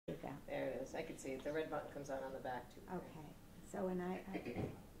Yes, I can see it. The red button comes on the back too. Okay, so and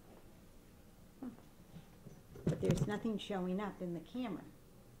but there's nothing showing up in the camera.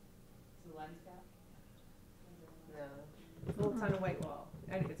 Is the lens gap? No. Well, it's on a white wall.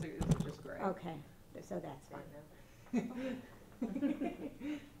 And it's just gray. Okay, so that's fine.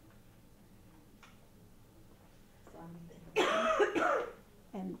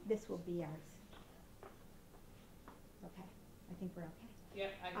 And this will be ours. Okay, I think we're okay.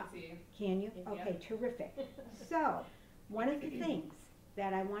 Yep, I can see you. Can you? Yeah. Okay, terrific. So, one of the things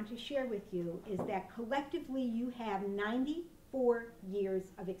that I want to share with you is that collectively you have 94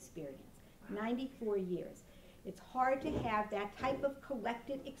 years of experience. 94 years. It's hard to have that type of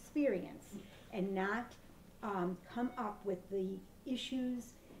collective experience and not come up with the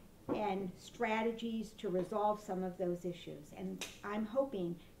issues and strategies to resolve some of those issues. And I'm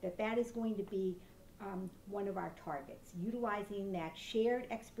hoping that that is going to be one of our targets, utilizing that shared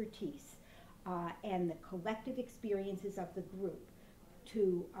expertise and the collective experiences of the group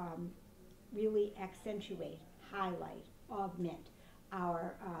to really accentuate, highlight, augment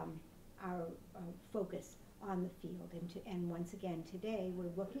our focus on the field. And once again, today we're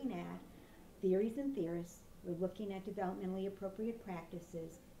looking at theories and theorists, we're looking at developmentally appropriate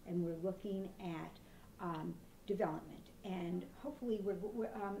practices, and we're looking at development. And hopefully we're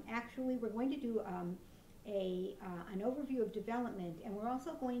going to do an overview of development, and we're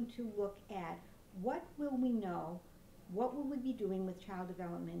also going to look at what will we know, what will we be doing with child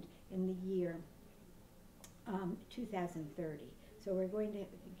development in the year 2030. So we're going to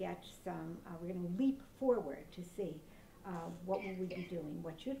get some, we're going to leap forward to see what will we be doing,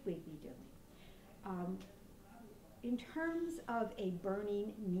 what should we be doing. In terms of a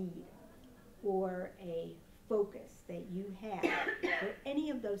burning need or a focus that you have for any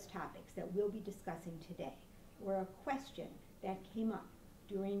of those topics that we'll be discussing today, or a question that came up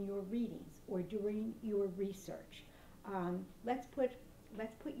during your readings or during your research, let's put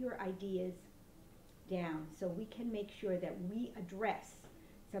your ideas down so we can make sure that we address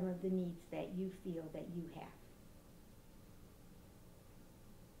some of the needs that you feel that you have.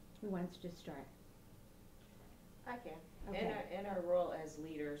 Who wants to start? I can. Okay. In our role as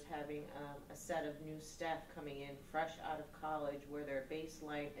leaders, having a set of new staff coming in fresh out of college where their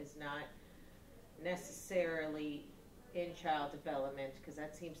baseline is not necessarily in child development, because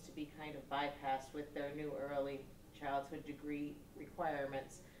that seems to be kind of bypassed with their new early childhood degree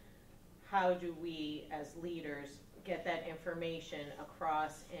requirements. How do we as leaders get that information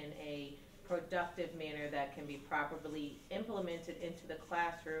across in a productive manner that can be properly implemented into the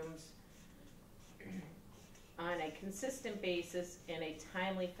classrooms on a consistent basis in a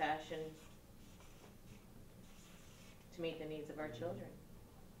timely fashion to meet the needs of our children?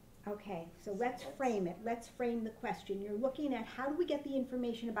 Okay, so let's frame it. Let's frame the question. You're looking at how do we get the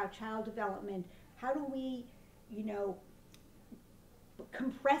information about child development? How do we,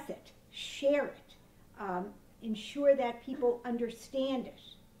 compress it, share it, ensure that people understand it?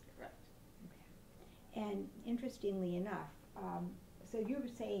 Correct. Okay. And interestingly enough, so you were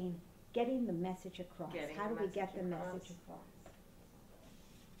saying getting the message across. How do we get the message across? Okay.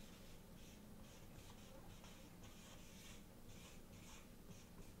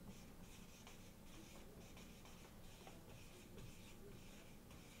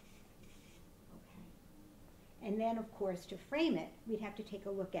 And then, of course, to frame it, we'd have to take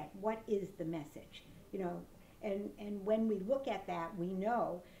a look at what is the message, and when we look at that, we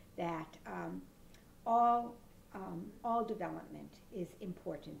know that all development is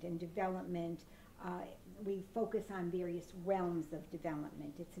important, and development, we focus on various realms of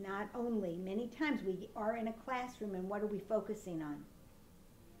development. It's not only, many times we are in a classroom and what are we focusing on?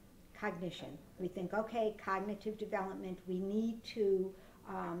 Cognition. We think, okay, cognitive development, we need to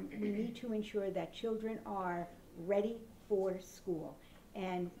ensure that children are ready for school.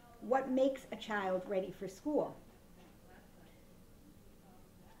 And what makes a child ready for school?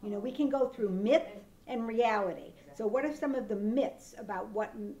 We can go through myth and reality. So what are some of the myths about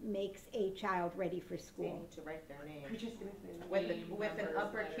what makes a child ready for They school? need to write their name With an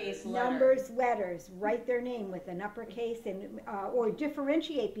uppercase letter. Numbers, letters, write their name with an uppercase and or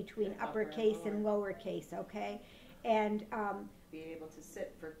differentiate between uppercase and lowercase, okay? And be able to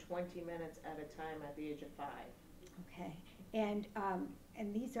sit for 20 minutes at a time at the age of 5. okay, and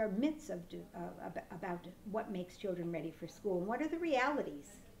these are myths about what makes children ready for school. And what are the realities?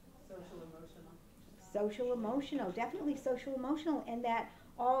 Social emotional, definitely social emotional, and that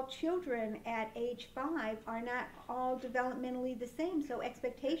all children at age 5 are not all developmentally the same, so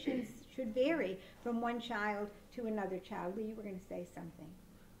expectations should vary from one child to another child. Lee, you were going to say something.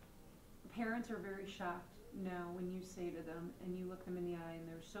 Parents are very shocked now when you say to them and you look them in the eye and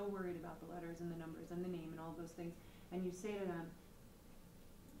they're so worried about the letters and the numbers and the name and all those things, and you say to them,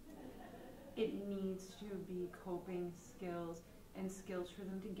 it needs to be coping skills and skills for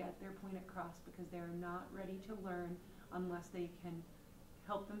them to get their point across, because they're not ready to learn unless they can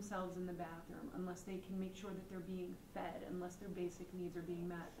help themselves in the bathroom, unless they can make sure that they're being fed, unless their basic needs are being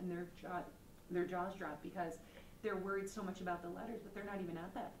met, and their jaws drop because they're worried so much about the letters, but they're not even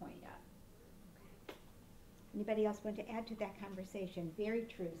at that point yet. Anybody else want to add to that conversation? Very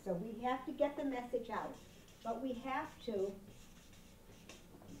true. So we have to get the message out, but we have to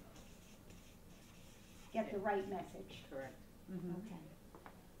get the right message. Correct. Mm-hmm.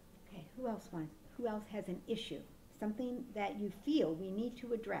 Okay. Who else has an issue? Something that you feel we need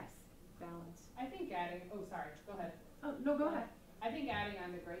to address? Balance. I think adding, oh, sorry, go ahead. Oh, no, go ahead. I think adding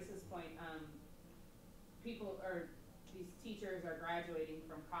on to Grace's point, these teachers are graduating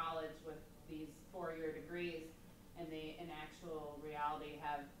from college with these 4-year degrees, and they, in actual reality,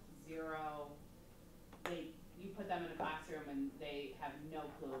 have zero, you put them in a classroom and they have no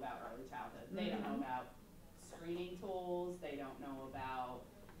clue about early childhood. They don't know about screening tools, they don't know about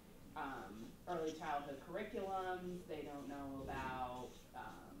early childhood curriculums, they don't know about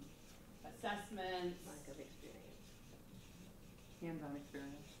assessments. Lack of experience. Hands-on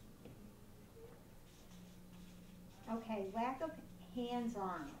experience. Okay, lack of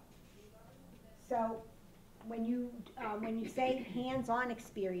hands-on. So when you say hands-on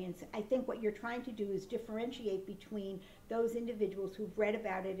experience, I think what you're trying to do is differentiate between those individuals who've read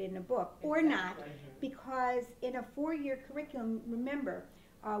about it in a book or not, because in a 4-year curriculum, remember,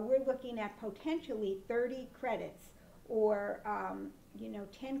 we're looking at potentially 30 credits or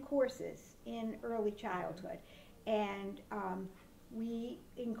 10 courses in early childhood, and we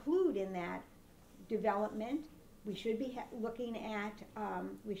include in that development. We should be looking at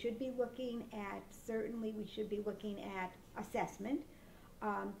assessment,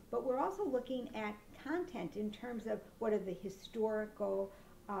 but we're also looking at content in terms of what are the historical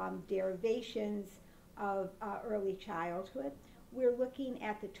derivations of early childhood. We're looking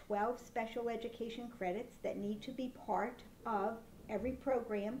at the 12 special education credits that need to be part of every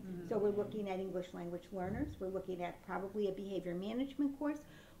program. Mm-hmm. So we're looking at English language learners. We're looking at probably a behavior management course.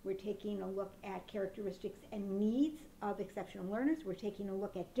 We're taking a look at characteristics and needs of exceptional learners. We're taking a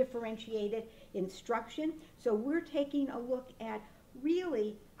look at differentiated instruction. So we're taking a look at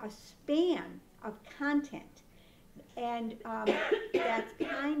really a span of content. And that's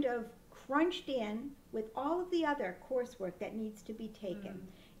kind of crunched in with all of the other coursework that needs to be taken.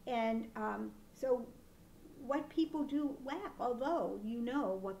 And so what people do lack, although you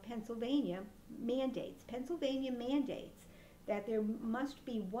know what Pennsylvania mandates. Pennsylvania mandates that there must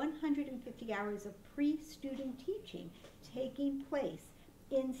be 150 hours of pre-student teaching taking place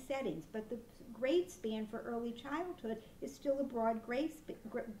in settings, but the grade span for early childhood is still a broad grade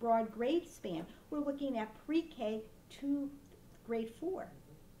span. We're looking at pre-K to grade 4.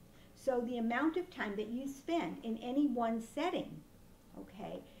 So the amount of time that you spend in any one setting,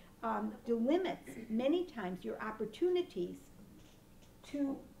 okay, delimits many times your opportunities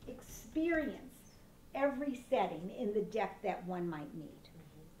to experience every setting in the depth that one might need.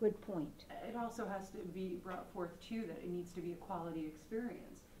 Good point. It also has to be brought forth too that it needs to be a quality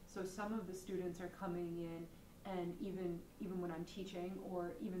experience. So some of the students are coming in, and even when I'm teaching,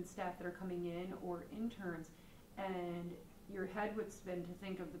 or even staff that are coming in, or interns, and your head would spin to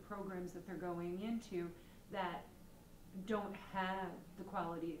think of the programs that they're going into that don't have the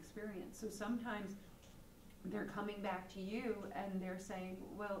quality experience. So sometimes they're coming back to you and they're saying,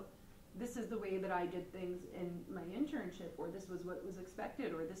 well, this is the way that I did things in my internship, or this was what was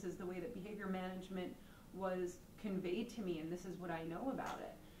expected, or this is the way that behavior management was conveyed to me, and this is what I know about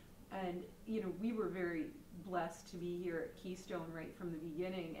it. And, we were very blessed to be here at Keystone right from the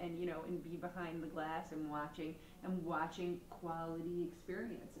beginning, and, and be behind the glass and watching quality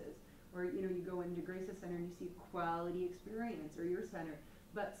experiences. Or, you go into Grace's Center and you see quality experience, or your center,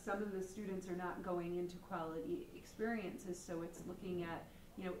 but some of the students are not going into quality experiences, so it's looking at,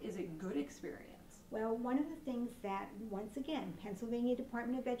 is it good experience? Well, one of the things that, once again, Pennsylvania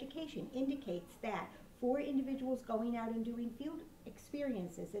Department of Education indicates that for individuals going out and doing field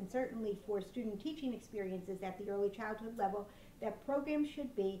experiences, and certainly for student teaching experiences at the early childhood level, that programs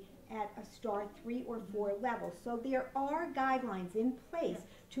should be at a STAR 3 or 4 level. So there are guidelines in place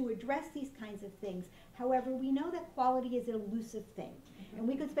to address these kinds of things. However, we know that quality is an elusive thing. And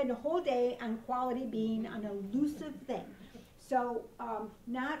we could spend a whole day on quality being an elusive thing. So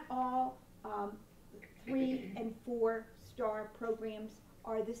not all 3 and 4 STAR programs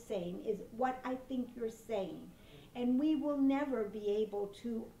are the same, is what I think you're saying. And we will never be able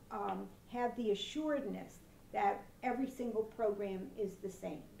to have the assuredness that every single program is the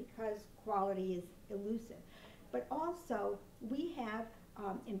same, because quality is elusive. But also, we have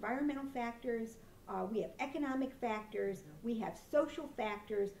environmental factors, we have economic factors, we have social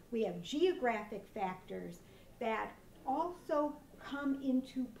factors, we have geographic factors that also come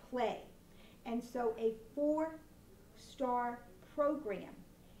into play. And so a 4-star program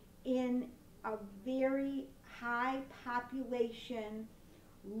in a very high population,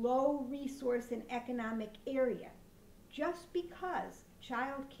 low resource and economic area, just because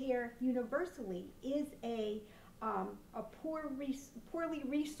child care universally is a poorly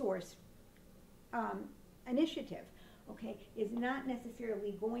resourced initiative, okay, is not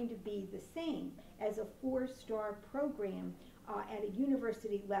necessarily going to be the same as a 4-star program at a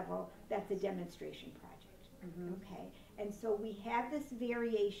university level that's a demonstration project, okay? And so we have this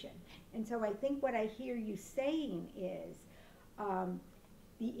variation. And so I think what I hear you saying is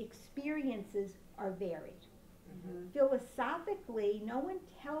the experiences are varied. Philosophically, no one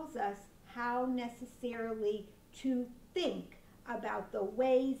tells us how necessarily to think about the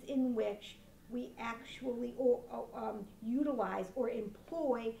ways in which we actually utilize or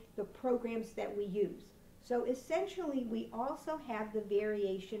employ the programs that we use. So essentially, we also have the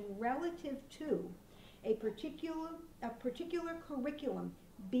variation relative to a particular curriculum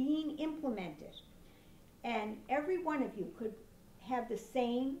being implemented. And every one of you could have the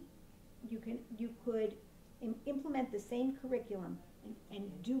same, you could implement the same curriculum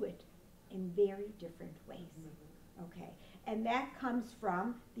and do it in very different ways. Okay, and that comes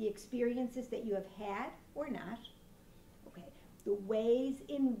from the experiences that you have had or not, okay, the ways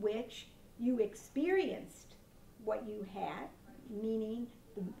in which you experienced what you had, meaning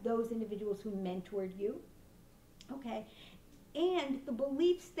those individuals who mentored you, okay, and the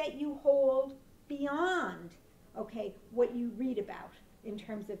beliefs that you hold beyond, okay, what you read about in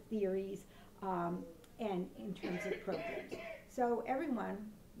terms of theories and in terms of programs. So everyone,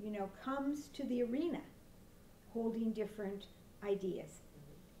 you know, comes to the arena holding different ideas,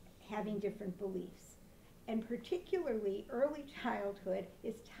 having different beliefs. And particularly early childhood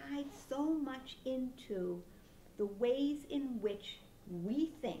is tied so much into the ways in which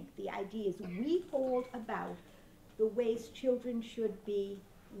we think, the ideas we hold about the ways children should be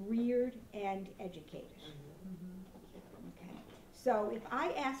reared and educated. Okay. So if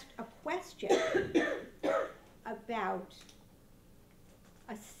I asked a question about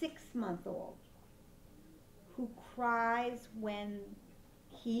a 6-month-old who cries when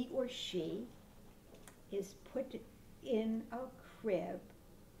he or she is put in a crib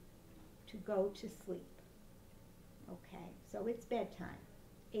to go to sleep. Okay, so it's bedtime,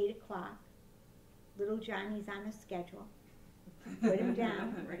 8 o'clock. Little Johnny's on a schedule. Put him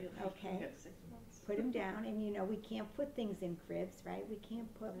down, okay? Put him down, and you know, we can't put things in cribs, right? We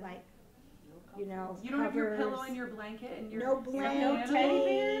can't put like, you know, You don't have your covers, pillow and your blanket and your no no teddy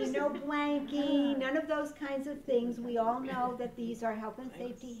bears? blanking, no blanking, none of those kinds of things. We all know that these are health and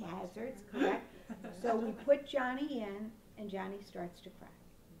safety hazards, correct? So we put Johnny in, and Johnny starts to cry.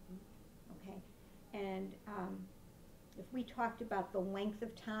 Okay, and if we talked about the length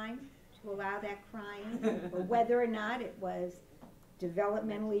of time to allow that crying, or whether or not it was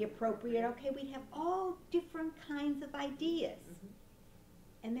developmentally appropriate, okay, we'd have all different kinds of ideas.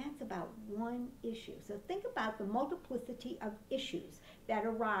 And that's about one issue. So think about the multiplicity of issues that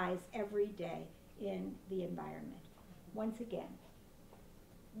arise every day in the environment. Once again,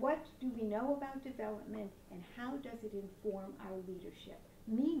 what do we know about development, and how does it inform our leadership?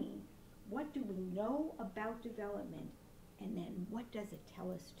 Meaning, what do we know about development, and then what does it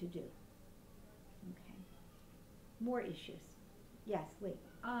tell us to do? Okay. More issues. Yes, Lee.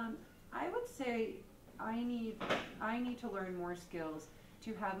 I would say I need to learn more skills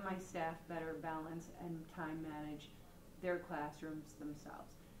to have my staff better balance and time manage their classrooms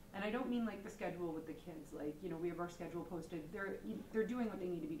themselves. And I don't mean like the schedule with the kids, like, you know, we have our schedule posted, they're doing what they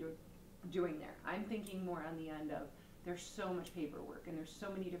need to be doing there. I'm thinking more on the end of, there's so much paperwork and there's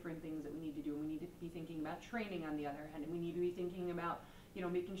so many different things that we need to do. We need to be thinking about training on the other hand, and we need to be thinking about, you know,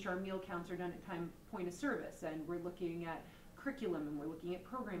 making sure our meal counts are done at point of service, and we're looking at curriculum, and we're looking at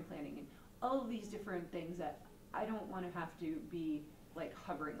program planning, and all of these different things that I don't want to have to be like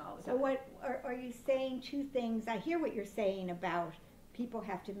hovering all the time. So what are you saying? Two things. I hear what you're saying about people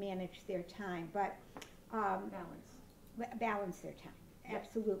have to manage their time, but balance their time. Yes.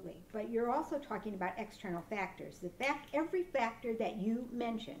 Absolutely. But you're also talking about external factors. Every factor that you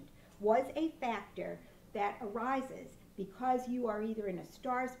mentioned was a factor that arises because you are either in a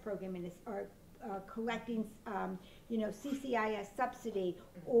STARS program or collecting, CCIS subsidy,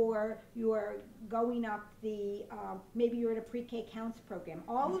 or you're going up the, maybe you're in a pre-K counts program.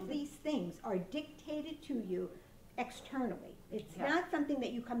 All of these things are dictated to you externally. It's not something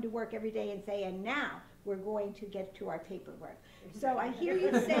that you come to work every day and say, and now we're going to get to our paperwork. So I hear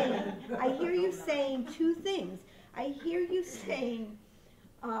you saying two things. I hear you saying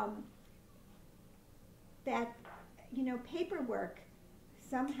that, paperwork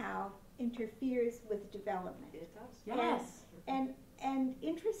somehow interferes with development. It does. Yes. And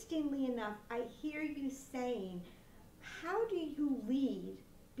interestingly enough, I hear you saying, how do you lead?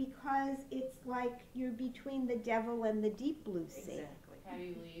 Because it's like you're between the devil and the deep blue sea. Exactly. How do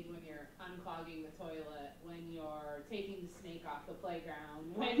you lead when you're unclogging the toilet, when you're taking the snake off the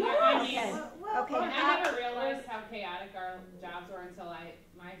playground, when you're, Okay. Okay. And I never realized how chaotic our jobs were until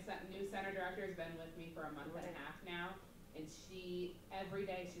my new center director has been with me for a month and a half now, and every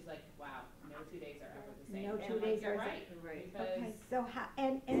day she's like, wow, no 2 days are ever the same. No And 2 I'm like, days you're are right. Right. Because Okay, so how,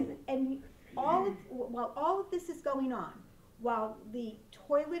 and while all of this is going on, while the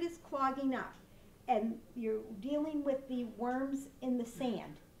toilet is clogging up, and you're dealing with the worms in the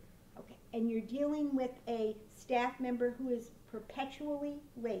sand, okay, and you're dealing with a staff member who is perpetually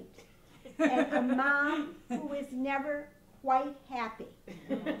late, and a mom who is never quite happy.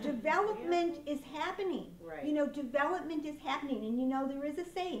 Development is happening. Right. Development is happening, and there is a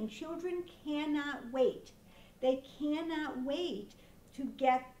saying, children cannot wait. They cannot wait to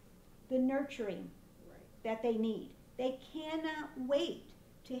get the nurturing that they need. They cannot wait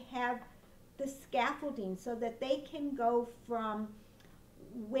to have the scaffolding so that they can go from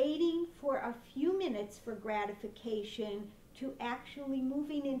waiting for a few minutes for gratification to actually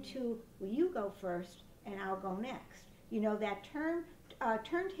moving into, well, you go first and I'll go next. That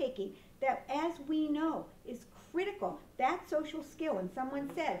turn taking, that, as we know, is critical. That social skill, and someone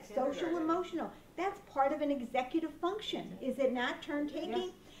said social emotional, that's part of an executive function, is it not, turn taking?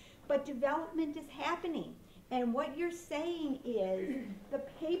 Yes. But development is happening, and what you're saying is the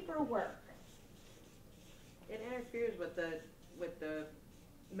paperwork. It interferes with the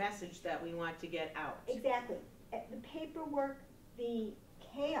message that we want to get out. Exactly. The paperwork, the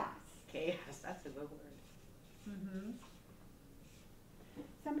chaos. Chaos, that's a good word. Mm-hmm.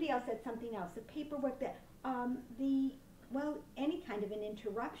 Somebody else said something else. The paperwork that, any kind of an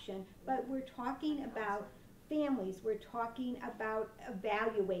interruption, but we're talking about families, we're talking about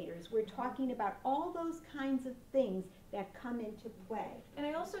evaluators, we're talking about all those kinds of things that come into play. And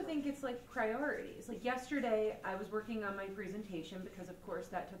I also think it's like priorities. Like yesterday, I was working on my presentation because, of course,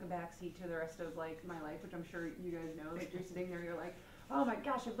 that took a backseat to the rest of like my life, which I'm sure you guys know. Like you're sitting there, you're like, oh my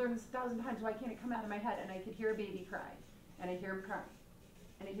gosh, I've learned this 1,000 times. Why can't it come out of my head? And I could hear a baby cry, and I hear him crying,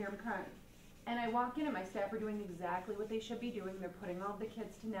 and I hear him crying. And I walk in, and my staff are doing exactly what they should be doing. They're putting all the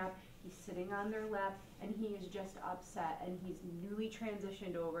kids to nap. He's sitting on their lap, and he is just upset, and he's newly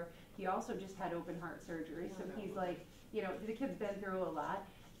transitioned over. He also just had open heart surgery, so he's like, the kid's been through a lot.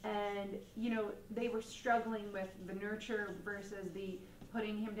 And, they were struggling with the nurture versus the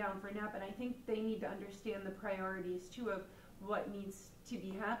putting him down for a nap. And I think they need to understand the priorities, too, of what needs to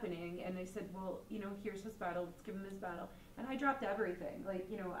be happening. And I said, well, here's his battle. Let's give him his battle. And I dropped everything. Like,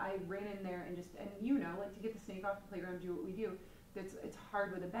 I ran in there and like to get the snake off the playground, do what we do. It's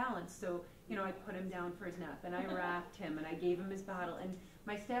hard with a balance. So, I put him down for his nap, and I wrapped him, and I gave him his bottle. And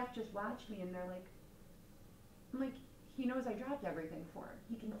my staff just watched me, and they're like, I'm like, he knows I dropped everything for him.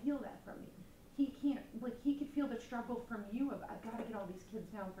 He can feel that from me. He can't, he could feel the struggle from you of, I've got to get all these kids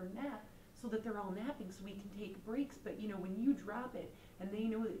down from nap so that they're all napping so we can take breaks. But, when you drop it and they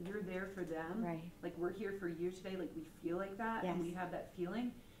know that you're there for them, Right. like we're here for you today, like we feel like that, Yes. and we have that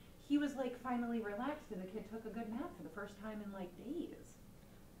feeling, he was like finally relaxed, and the kid took a good nap for the first time in like days.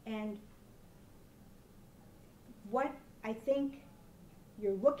 And what I think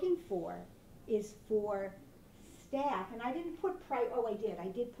you're looking for is for staff, and I didn't put I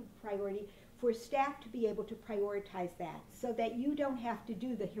did put priority, for staff to be able to prioritize that so that you don't have to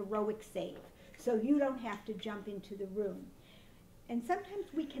do the heroic save, so you don't have to jump into the room. And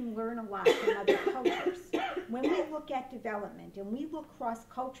sometimes we can learn a lot from other cultures. When we look at development and we look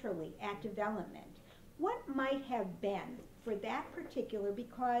cross-culturally at development, what might have been for that particular,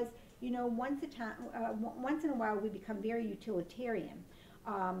 because once in a while we become very utilitarian.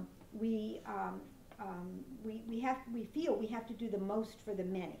 We feel we have to do the most for the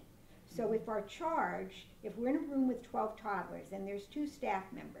many. So if our charge, if we're in a room with 12 toddlers and there's 2 staff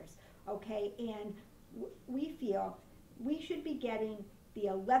members, okay, and we feel we should be getting the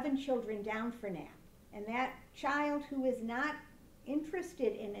 11 children down for nap, and that child who is not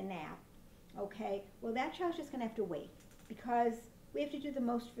interested in a nap, okay, well, that child's just going to have to wait. because we have to do the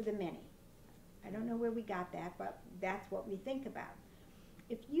most for the many. I don't know where we got that, but that's what we think about.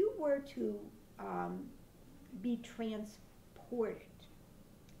 If you were to be transported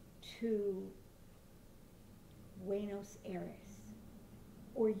to Buenos Aires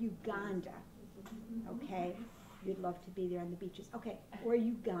or Uganda, okay, we'd love to be there on the beaches, okay, or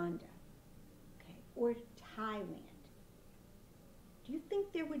Uganda, okay, or Thailand, do you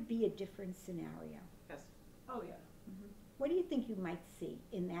think there would be a different scenario? Yes. Oh, yeah. What do you think you might see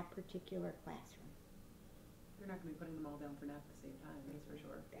in that particular classroom? You're not gonna be putting them all down for nap at the same time, that's for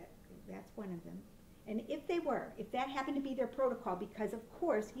sure. That's one of them. And if they were, if that happened to be their protocol, because of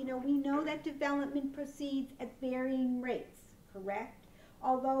course, you know, we know that development proceeds at varying rates, correct?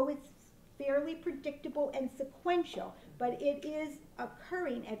 Although it's fairly predictable and sequential, but it is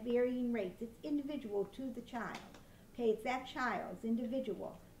occurring at varying rates. It's individual to the child. Okay, it's that child's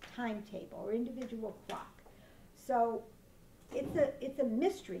individual timetable or individual clock. So it's a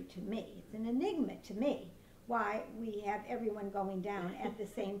mystery to me. It's an enigma to me why we have everyone going down at the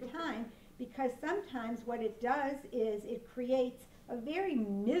same time, because sometimes what it does is it creates a very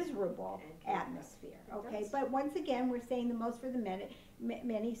miserable atmosphere, okay? But once again, we're saying the most for the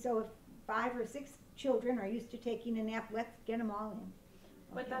many, so if 5 or 6 children are used to taking a nap, let's get them all in.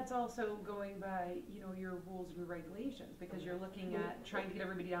 But that's also going by, you know, your rules and regulations, because you're looking at trying to get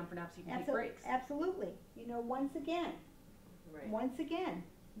everybody down for naps so you can take breaks. Absolutely. You know, once again,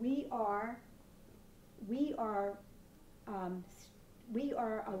 we are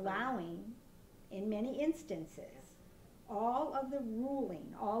allowing, in many instances, all of the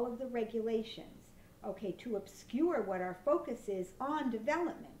ruling, all of the regulations, okay, to obscure what our focus is on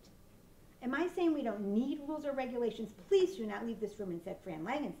development. Am I saying we don't need rules or regulations? Please do not leave this room and said Fran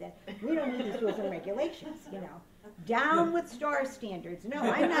Langen said, we don't need these rules and regulations, you know. Down with STAR standards. No,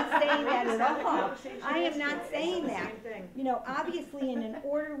 I'm not saying that at all. I am not saying that. You know, obviously in an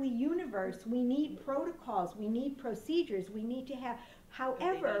orderly universe, we need protocols, we need procedures, we need to have,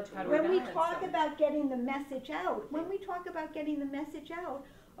 however, when we talk about getting the message out,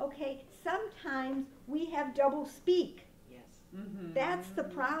 okay, sometimes we have double speak. That's the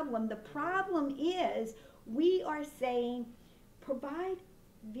problem. The problem is we are saying provide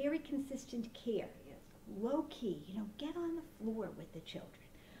very consistent care, low key, you know, get on the floor with the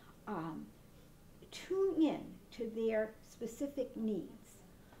children. Tune in to their specific needs.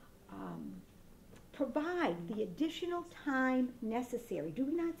 Provide the additional time necessary. Do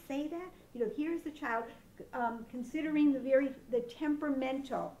we not say that? You know, here's the child considering the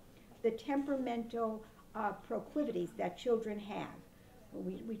temperamental proclivities that children have.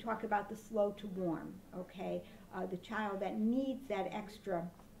 We talk about the slow to warm, okay? The child that needs that extra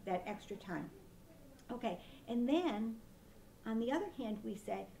time. Okay, and then, on the other hand, we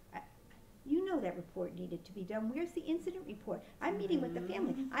say, you know that report needed to be done. Where's the incident report? I'm meeting with the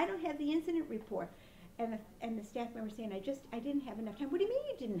family. I don't have the incident report. And the staff member saying, I didn't have enough time. What do you mean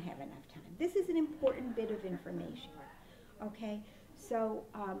you didn't have enough time? This is an important bit of information, okay? So,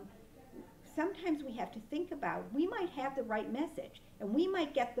 sometimes we have to think about, we might have the right message, and we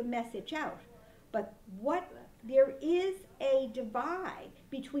might get the message out, but there is a divide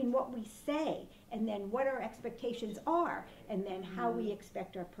between what we say and then what our expectations are, and then how we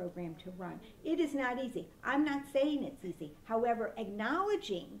expect our program to run. It is not easy. I'm not saying it's easy. However,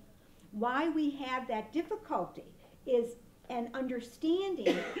 acknowledging why we have that difficulty is, and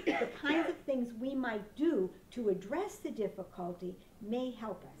understanding the kinds of things we might do to address the difficulty may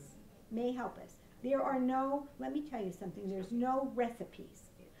help us. There are no, let me tell you something, there's no recipes,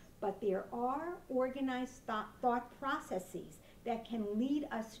 but there are organized thought processes that can lead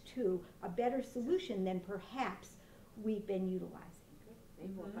us to a better solution than perhaps we've been utilizing.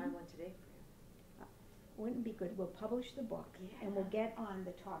 Maybe we'll find one today for Wouldn't be good. We'll publish the book and we'll get on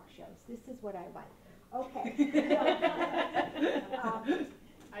the talk shows. This is what I like. Okay.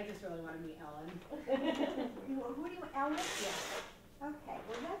 I just really want to meet Ellen. Who do you, Ellen? Yeah. Okay,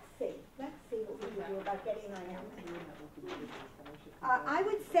 well, let's see what we can do about getting on Ellen. I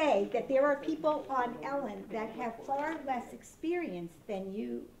would say that there are people on Ellen that have far less experience than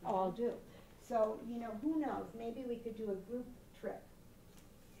you all do. So, you know, who knows, maybe we could do a group trip.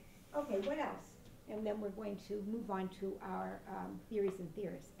 Okay, what else? And then we're going to move on to our theories and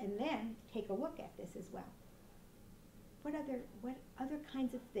theorists, and then take a look at this as well. What other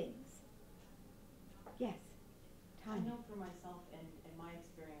kinds of things? Yes, I Tanya. know for myself and my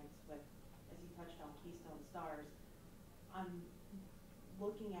experience with, as you touched on Keystone Stars, I'm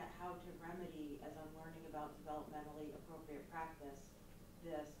looking at how to remedy, as I'm learning about developmentally appropriate practice,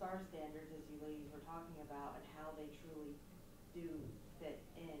 the STAR standards, as you ladies were talking about, and how they truly do fit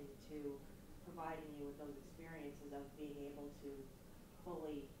into providing you with those experiences of being able to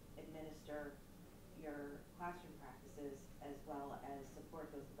fully administer your classroom practices as well as support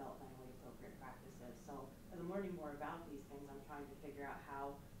those developmentally appropriate practices. So as I'm learning more about these things, I'm trying to figure out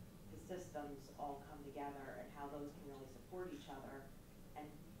how the systems all come together and how those can really support each other, and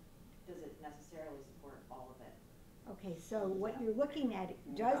does it necessarily support all of it? Okay, so what you're looking at,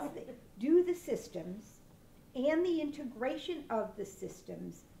 do the systems and the integration of the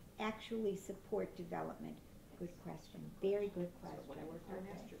systems actually support development? Good question, very good question. That's what I worked on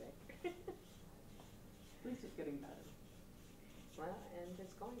Okay. yesterday. At least it's getting better. Well, and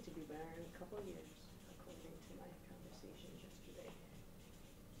it's going to be better in a couple of years, according to my conversations yesterday.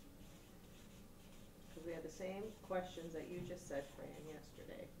 Because we had the same questions that you just said, Fran,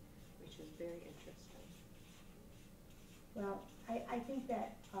 yesterday, which is very interesting. Well, I think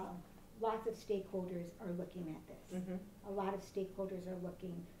that lots of stakeholders are looking at this. A lot of stakeholders are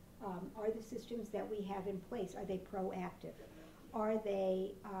looking, are the systems that we have in place, are they proactive? Are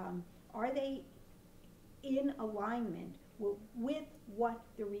they in alignment with what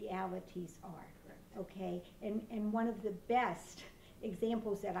the realities are? Correct. Okay, and one of the best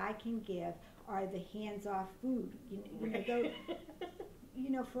examples that I can give are the hands-off food. You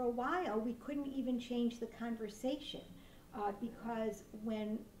know, for a while we couldn't even change the conversation because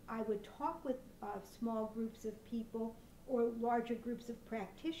when I would talk with small groups of people or larger groups of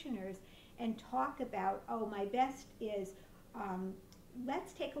practitioners and talk about, oh, my best is,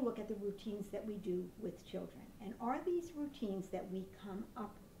 let's take a look at the routines that we do with children. And are these routines that we come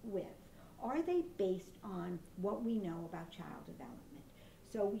up with, are they based on what we know about child development?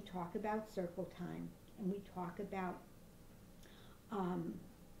 So we talk about circle time, and we talk about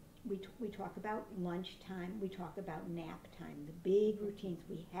we talk about lunch time, we talk about nap time, the big routines,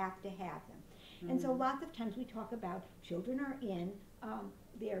 we have to have them. And so lots of times we talk about children are in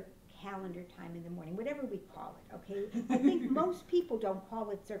their calendar time in the morning, whatever we call it, okay? I think most people don't call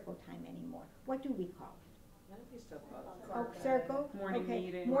it circle time anymore. What do we call it? None of you still call it Oh, circle. circle? Morning Okay.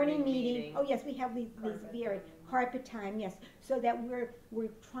 meeting. Morning Morning meeting. meeting. Oh, yes, we have these very, carpet time, yes. So that we're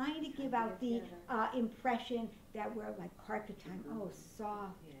trying to give out the impression that we're like carpet time, oh,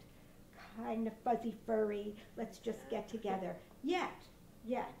 soft, Yeah. kind of fuzzy furry, let's just get together. Yet,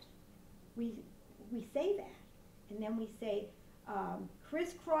 we say that, and then we say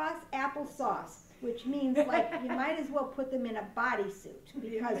crisscross applesauce, which means like you might as well put them in a bodysuit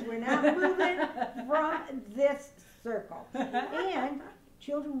because we're not moving from this circle. And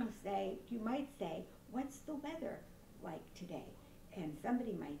children will say, you might say, what's the weather like today? And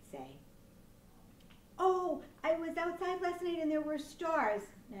somebody might say, oh, I was outside last night and there were stars.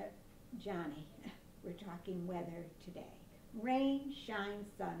 Now, Johnny, we're talking weather today. Rain, shine,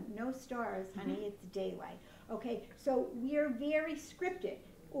 sun, no stars, honey, it's daylight. Okay, so we're very scripted.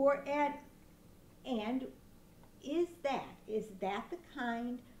 And is that the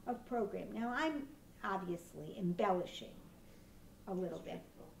kind of program? Now, I'm obviously embellishing a little bit,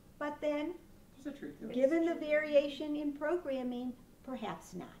 but then There's a truth to it. given the variation in programming,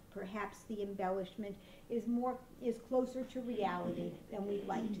 perhaps not. Perhaps the embellishment is closer to reality than we'd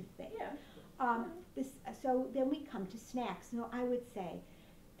like to think. Yeah. So then we come to snacks. Now I would say,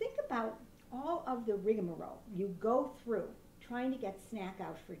 think about all of the rigmarole you go through trying to get snack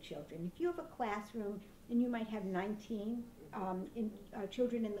out for children. If you have a classroom and you might have 19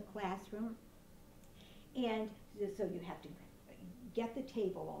 children in the classroom, and so you have to get the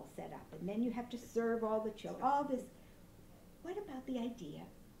table all set up, and then you have to serve all the children, all this. What about the idea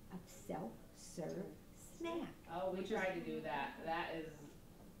of self-serve snack? Oh, we tried to do that. That is,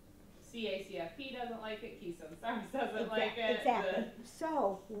 CACFP doesn't like it, Keystone Stars doesn't like it. Exactly.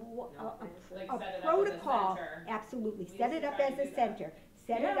 So, Like a set it up as a protocol, center. absolutely, We set used it to up try as to a do that. center.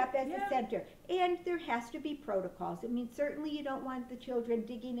 Set it Yeah, up as yeah. a center. And there has to be protocols. I mean, certainly you don't want the children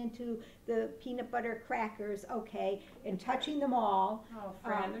digging into the peanut butter crackers, okay, and touching them all. Oh,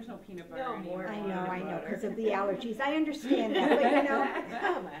 Fran, there's no peanut butter no anymore. more I peanut know, butter. because of the allergies. I understand that, but you know,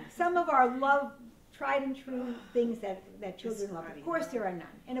 Come on. some of our tried and true things that children love. Of course there are none.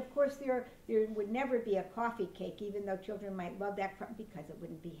 And of course there would never be a coffee cake, even though children might love that because it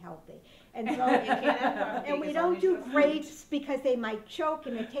wouldn't be healthy. And so, You can't have coffee and we as long don't as you do have fruit. grapes because they might choke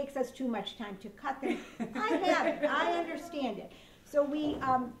and it takes us too much time to cut them. I have it, I understand it. So we,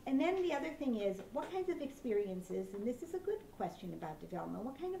 and then the other thing is, what kinds of experiences, and this is a good question about development,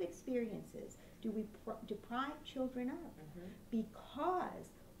 what kind of experiences do we deprive children of because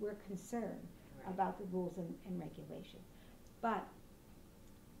we're concerned about the rules and regulations? But,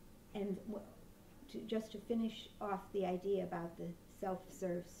 and just to finish off the idea about the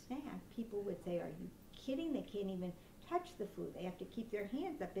self-serve snack, people would say, are you kidding? They can't even touch the food. They have to keep their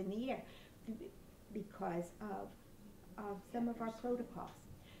hands up in the air. because of some of our protocols.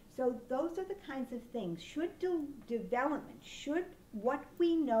 So those are the kinds of things. Should what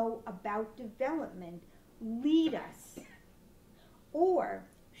we know about development lead us? Or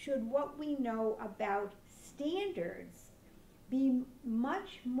should what we know about standards be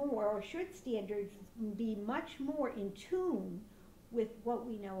much more, or should standards be much more in tune with what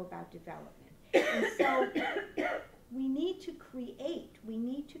we know about development? And so we need to create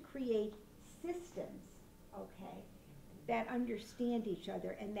systems, okay, that understand each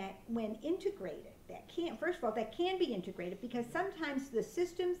other, and that when integrated, that can be integrated, because sometimes the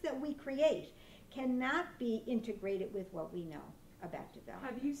systems that we create cannot be integrated with what we know about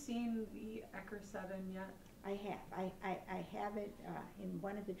development. Have you seen the ECHR 7 yet? I have. I have it in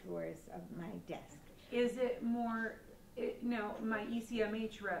one of the drawers of my desk. Is it more, no, my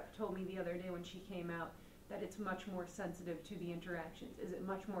ECMH rep told me the other day when she came out that it's much more sensitive to the interactions. Is it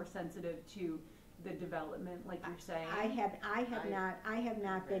much more sensitive to the development, like you're saying? I have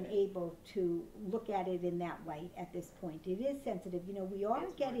not been able to look at it in that light at this point. It is sensitive. You know, we are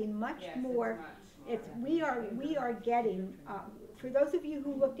getting much more. We are getting. For those of you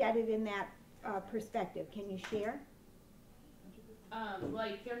who looked at it in that perspective, can you share?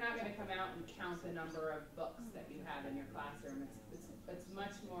 Like, they're not going to come out and count the number of books that you have in your classroom. It's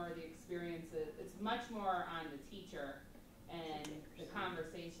much more the experiences. It's much more on the teacher and the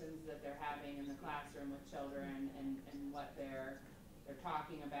conversations that they're having in the classroom with children, and what they're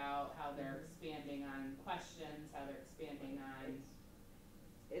talking about, how they're expanding on questions, how they're expanding on.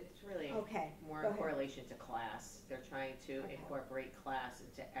 It's really more in correlation to class. They're trying to incorporate class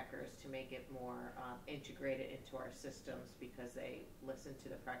into ECHRs to make it more integrated into our systems, because they listen to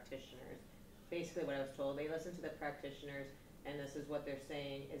the practitioners. Basically what I was told, they listen to the practitioners, and this is what they're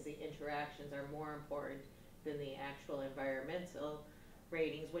saying, is the interactions are more important than the actual environmental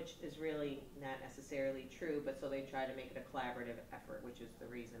ratings, which is really not necessarily true, but so they try to make it a collaborative effort, which is the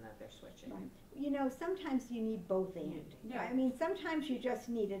reason that they're switching. Right. You know, sometimes you need both and. Yeah. I mean, sometimes you just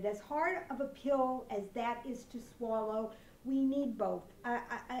need it. As hard of a pill as that is to swallow, we need both.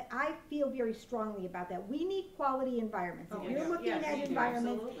 I feel very strongly about that. We need quality environments. If you're looking at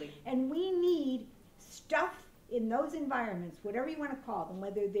environments, and we need stuff in those environments, whatever you want to call them,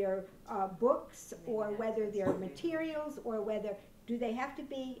 whether they're books or whether they're materials or whether, do they have to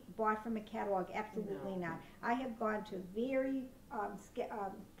be bought from a catalog? Absolutely not. I have gone to very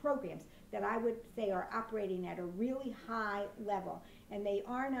programs that I would say are operating at a really high level, and they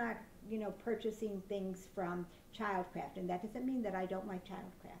are not, you know, purchasing things from Childcraft, and that doesn't mean that I don't like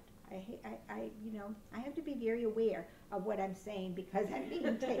Childcraft. You know, I have to be very aware of what I'm saying, because I'm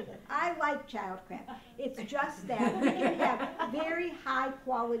being taken. I like Childcraft. It's just that we can have very high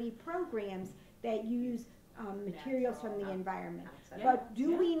quality programs that use materials from the environment. But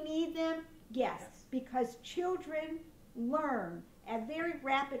do we need them? Yes, because children learn at very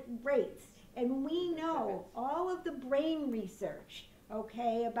rapid rates, and we know all of the brain research,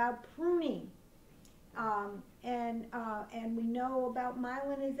 okay, about pruning, and we know about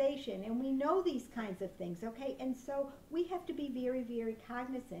myelinization, and we know these kinds of things, okay? And so we have to be very, very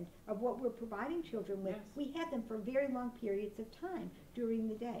cognizant of what we're providing children with. Yes. We have them for very long periods of time during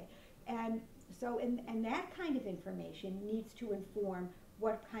the day. And so, and that kind of information needs to inform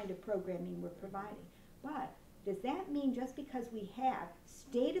what kind of programming we're providing. But does that mean just because we have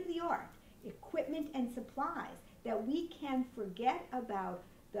state-of-the-art equipment and supplies that we can forget about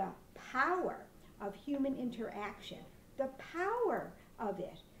the power of human interaction, the power of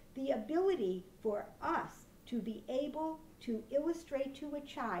it, the ability for us to be able to illustrate to a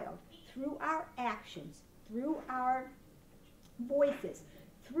child through our actions, through our voices,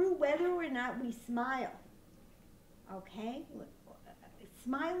 through whether or not we smile, okay?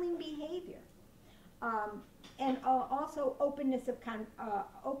 Smiling behavior. And also openness of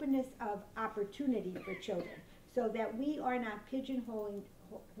opportunity for children, so that we are not pigeonholing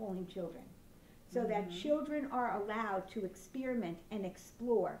children, so that children are allowed to experiment and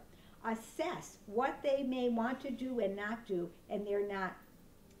explore, assess what they may want to do and not do, and they're not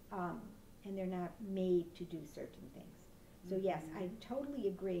made to do certain things. So yes, I totally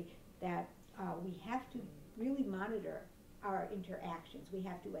agree that we have to really monitor our interactions. We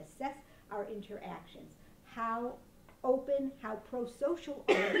have to assess our interactions. How open, how pro-social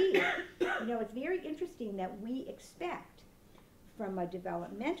are we? You know, it's very interesting that we expect, from a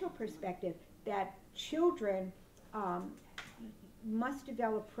developmental perspective, that children must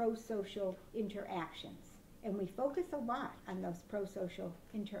develop pro-social interactions. And we focus a lot on those pro-social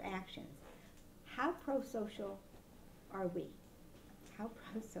interactions. How pro-social are we? How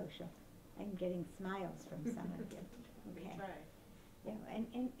pro-social? I'm getting smiles from some of you. Okay. You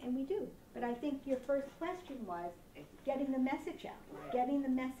know, and we do. But I think your first question was getting the message out, Right. getting the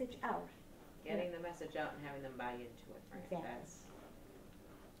message out. Getting the message out and having them buy into it, right? Exactly. That's,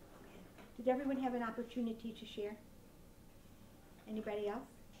 Did everyone have an opportunity to share? Anybody else?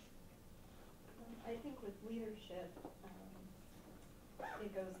 I think with leadership,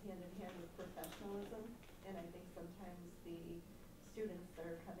 it goes hand in hand with professionalism, and I think sometimes the students that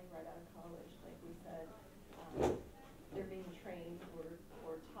are coming right out of college, like we said, they're being trained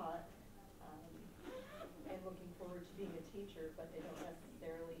or taught, and looking forward to being a teacher, but they don't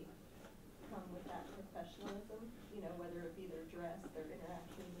necessarily come with that professionalism, you know, whether it be their dress, their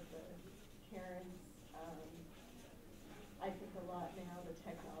interaction with the parents. I think a lot now, the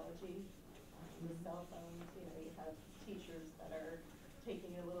technology, the cell phones, you know, you have teachers that are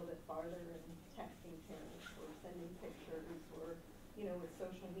taking it a little bit farther and texting parents or sending pictures or, you know, with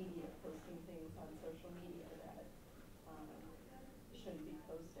social media, posting things on social media that shouldn't be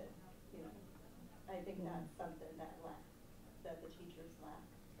posted, you know. I think that's something that the teachers lack,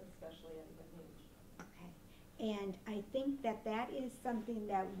 especially at a young age. Okay. And I think that that is something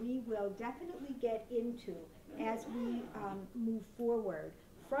that we will definitely get into as we move forward.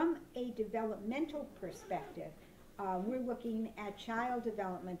 From a developmental perspective, we're looking at child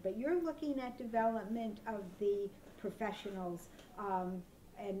development, but you're looking at development of the professionals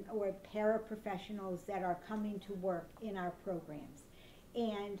or paraprofessionals that are coming to work in our programs.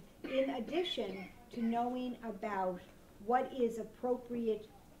 And in addition to knowing about what is appropriate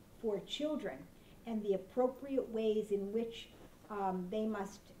for children and the appropriate ways in which they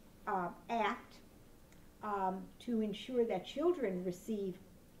must act to ensure that children receive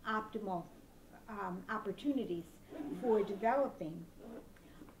optimal opportunities for developing,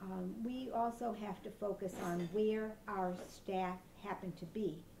 we also have to focus on where our staff happen to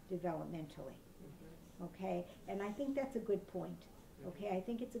be developmentally. Okay, and I think that's a good point. Okay, I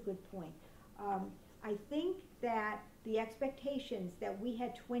think it's a good point. I think that the expectations that we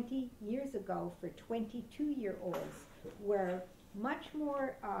had 20 years ago for 22-year-olds were much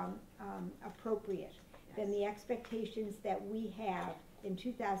more appropriate than the expectations that we have in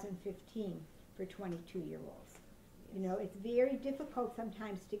 2015 for 22-year-olds. You know, it's very difficult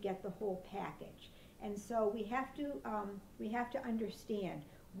sometimes to get the whole package. And so we have to understand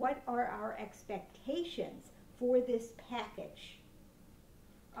what are our expectations for this package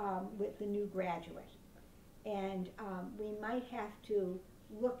with the new graduate. And we might have to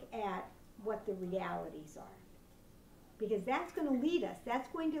look at what the realities are. Because that's going to lead us. That's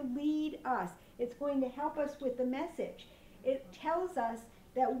going to lead us. It's going to help us with the message. It tells us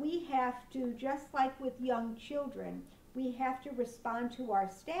that we have to, just like with young children, we have to respond to our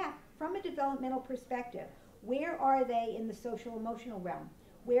staff from a developmental perspective. Where are they in the social emotional realm?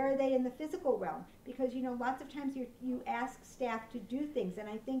 Where are they in the physical realm? Because, you know, lots of times you ask staff to do things, and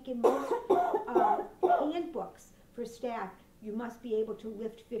I think in most handbooks for staff, you must be able to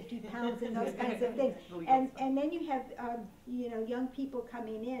lift 50 pounds and those kinds of things. And then you have, you know, young people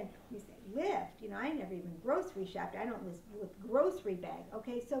coming in. You say, lift? You know, I never even grocery shopped. I don't lift grocery bag.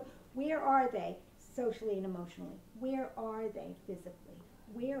 Okay, so where are they socially and emotionally? Where are they physically?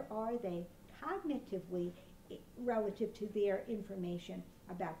 Where are they cognitively relative to their information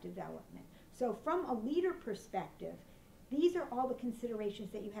about development? So from a leader perspective, these are all the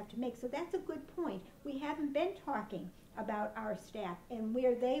considerations that you have to make. So that's a good point. We haven't been talking about our staff and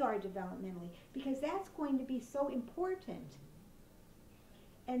where they are developmentally, because that's going to be so important.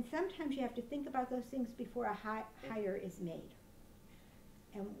 And sometimes you have to think about those things before a hire is made.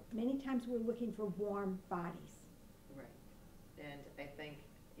 And many times we're looking for warm bodies. right. And I think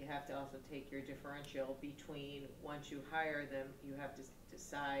you have to also take your differential between, once you hire them, you have to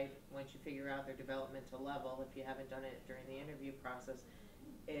decide, once you figure out their developmental level, if you haven't done it during the interview process,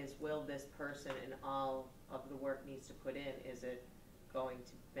 is will this person and all of the work needs to put in, is it going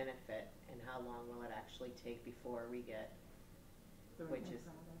to benefit, and how long will it actually take before we get, which is,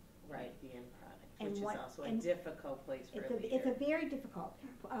 right, the end product, And which is also a difficult place for a leader. It's a very difficult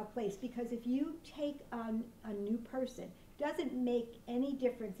place, because if you take a new person, doesn't make any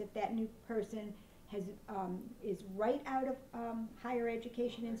difference if that new person has is right out of higher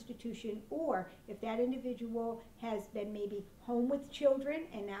education institution, or if that individual has been maybe home with children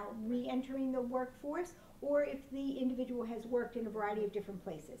and now re-entering the workforce, or if the individual has worked in a variety of different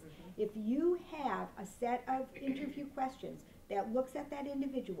places. If you have a set of interview questions that looks at that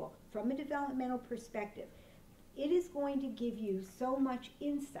individual from a developmental perspective, it is going to give you so much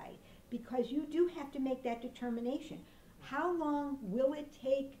insight, because you do have to make that determination. How long will it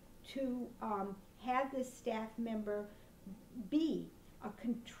take to have this staff member be a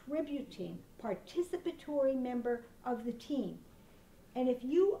contributing, participatory member of the team? And if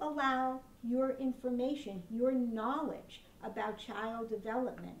you allow your information, your knowledge about child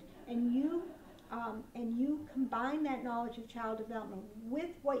development, and you combine that knowledge of child development with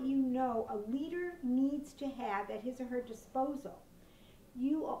what you know a leader needs to have at his or her disposal,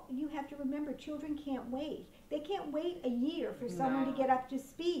 you have to remember children can't wait. They can't wait a year for someone to get up to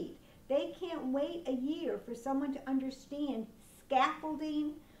speed. They can't wait a year for someone to understand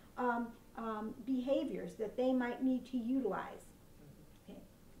scaffolding behaviors that they might need to utilize.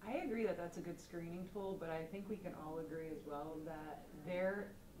 I agree that that's a good screening tool, but I think we can all agree as well that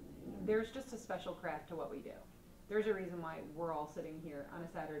there's just a special craft to what we do. There's a reason why we're all sitting here on a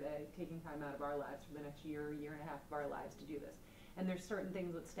Saturday taking time out of our lives for the next year and a half of our lives to do this. And there's certain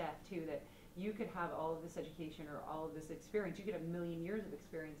things with staff too that you could have all of this education or all of this experience. You could have a million years of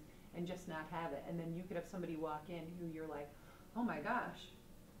experience and just not have it. And then you could have somebody walk in who you're like, oh my gosh,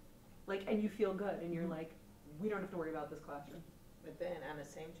 like, and you feel good and you're like, we don't have to worry about this classroom. But then, on the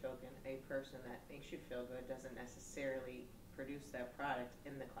same token, a person that makes you feel good doesn't necessarily produce that product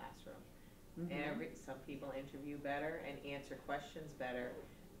in the classroom. Some people interview better and answer questions better,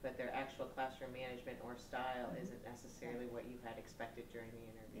 but their actual classroom management or style isn't necessarily what you had expected during the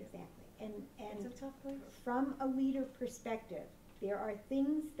interview. Exactly. And It's a tough place. from a leader perspective, there are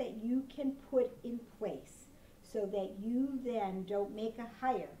things that you can put in place so that you then don't make a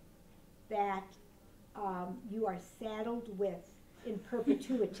hire that you are saddled with in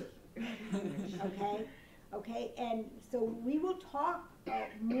perpetuity. Okay, and so we will talk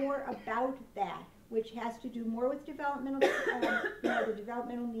more about that, which has to do more with developmental, the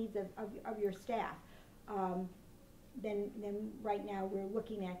developmental needs of your staff. Then right now we're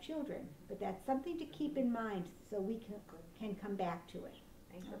looking at children, but that's something to keep in mind so we can come back to it.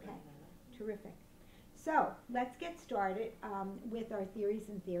 Thanks for Okay. bringing that up. Terrific. So let's get started with our theories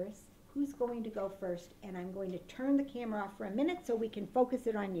and theorists. Who's going to go first? And I'm going to turn the camera off for a minute so we can focus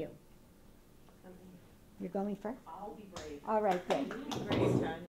it on you. You're going first? I'll be brave. All right, good. Great, John.